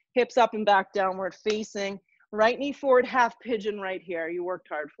 Hips up and back, downward facing. Right knee forward, half pigeon right here. You worked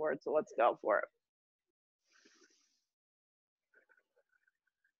hard for it, so let's go for it.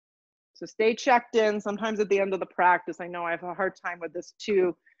 So stay checked in. Sometimes at the end of the practice, I know I have a hard time with this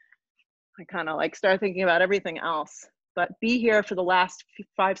too. I kind of like start thinking about everything else. But be here for the last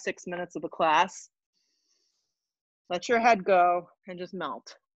 5-6 minutes of the class. Let your head go and just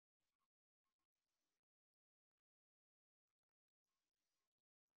melt.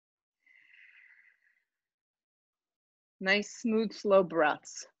 Nice, smooth, slow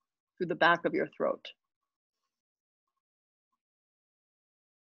breaths through the back of your throat.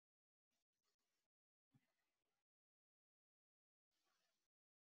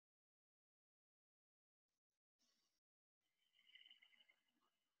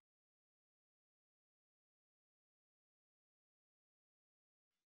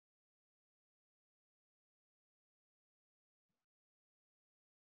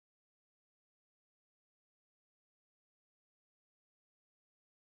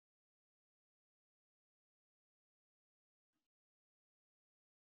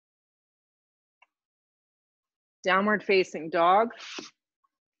 Downward facing dog.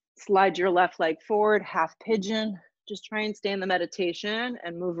 Slide your left leg forward, half pigeon. Just try and stay in the meditation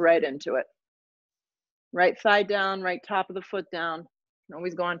and move right into it. Right thigh down, right top of the foot down. You can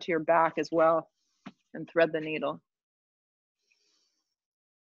always go onto your back as well and thread the needle.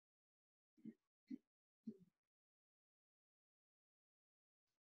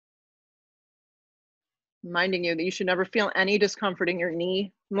 Reminding you that you should never feel any discomfort in your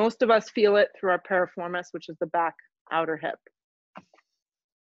knee. Most of us feel it through our piriformis, which is the back outer hip.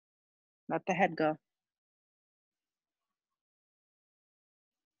 Let the head go.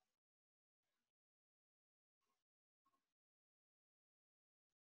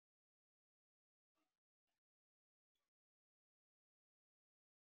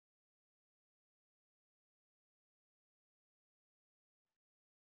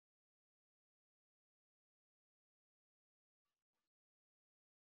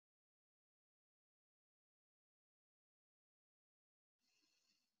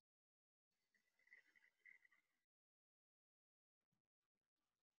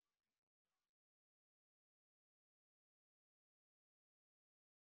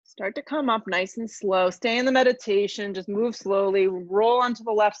 Start to come up nice and slow. Stay in the meditation. Just move slowly. Roll onto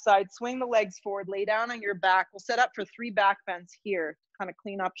the left side. Swing the legs forward. Lay down on your back. We'll set up for 3 back bends here. Kind of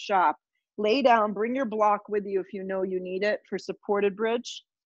clean up shop. Lay down. Bring your block with you if you know you need it for supported bridge.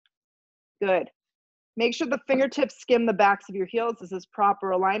 Good. Make sure the fingertips skim the backs of your heels. This is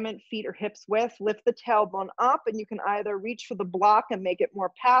proper alignment, feet or hips width. Lift the tailbone up, and you can either reach for the block and make it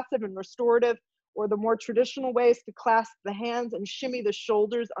more passive and restorative, or the more traditional way is to clasp the hands and shimmy the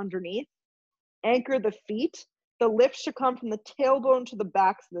shoulders underneath. Anchor the feet. The lift should come from the tailbone to the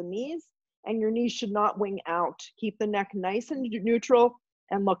backs of the knees, and your knees should not wing out. Keep the neck nice and neutral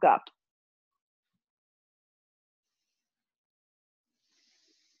and look up.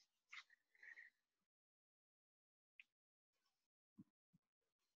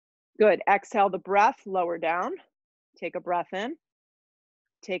 Good. Exhale the breath, lower down. Take a breath in.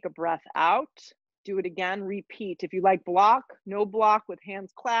 Take a breath out. Do it again, repeat. If you like block, no block with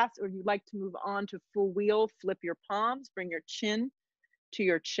hands clasped, or you'd like to move on to full wheel, flip your palms, bring your chin to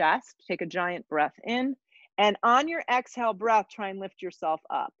your chest. Take a giant breath in. And on your exhale breath, try and lift yourself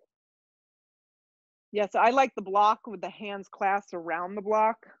up. Yes, I like the block with the hands clasped around the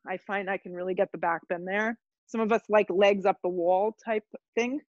block. I find I can really get the back bend there. Some of us like legs up the wall type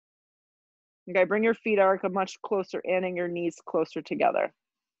thing. Okay, bring your feet arc much closer in and your knees closer together.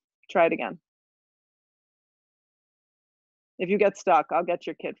 Try it again. If you get stuck, I'll get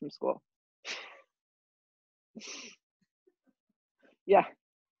your kid from school. Yeah.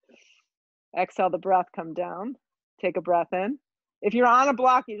 Exhale the breath, come down. Take a breath in. If you're on a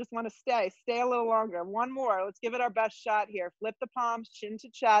block, you just want to stay a little longer. One more. Let's give it our best shot here. Flip the palms, chin to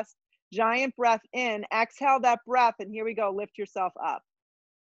chest. Giant breath in. Exhale that breath, and here we go. Lift yourself up.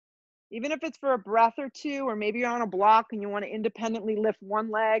 Even if it's for a breath or two, or maybe you're on a block and you want to independently lift one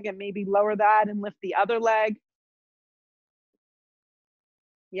leg and maybe lower that and lift the other leg.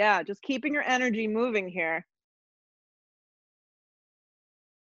 Yeah, just keeping your energy moving here.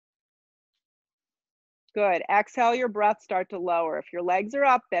 Good. Exhale your breath, start to lower. If your legs are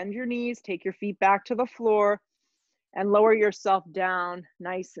up, bend your knees, take your feet back to the floor, and lower yourself down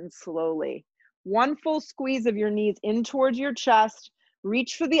nice and slowly. One full squeeze of your knees in towards your chest.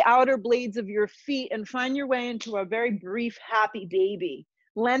 Reach for the outer blades of your feet and find your way into a very brief, happy baby.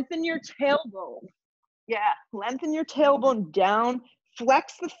 Lengthen your tailbone. Yeah, lengthen your tailbone down.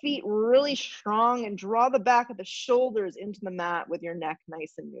 Flex the feet really strong and draw the back of the shoulders into the mat with your neck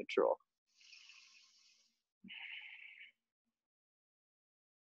nice and neutral.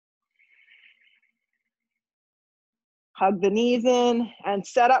 Hug the knees in and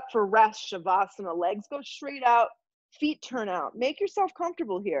set up for rest, Shavasana. Legs go straight out, feet turn out. Make yourself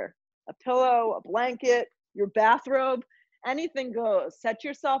comfortable here. A pillow, a blanket, your bathrobe, anything goes. Set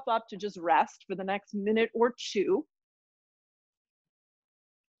yourself up to just rest for the next minute or two.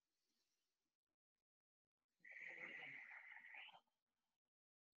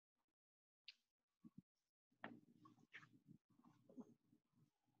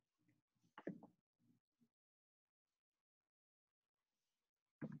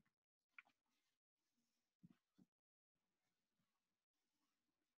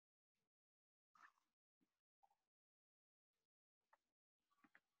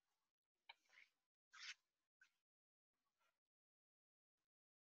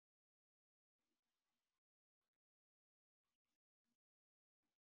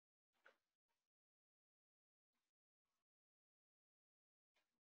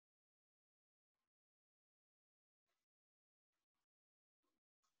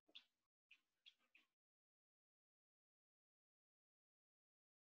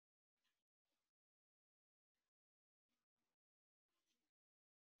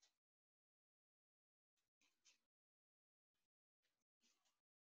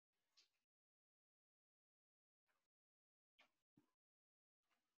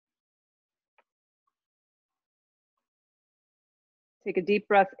 Take a deep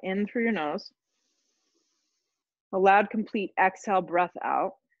breath in through your nose. A loud, complete exhale, breath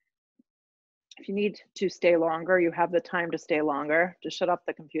out. If you need to stay longer, you have the time to stay longer. Just shut off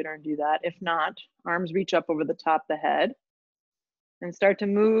the computer and do that. If not, arms reach up over the top of the head. And start to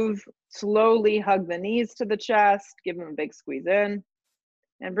move slowly, hug the knees to the chest, give them a big squeeze in,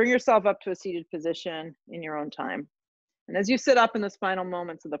 and bring yourself up to a seated position in your own time. And as you sit up in the final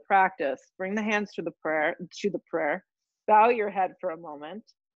moments of the practice, bring the hands to the prayer, bow your head for a moment.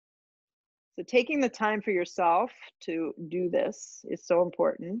 So taking the time for yourself to do this is so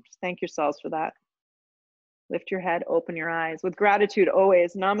important. Thank yourselves for that. Lift your head, open your eyes. With gratitude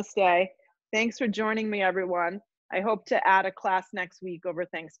always, namaste. Thanks for joining me, everyone. I hope to add a class next week over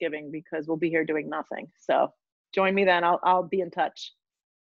Thanksgiving because we'll be here doing nothing. So join me then. I'll be in touch.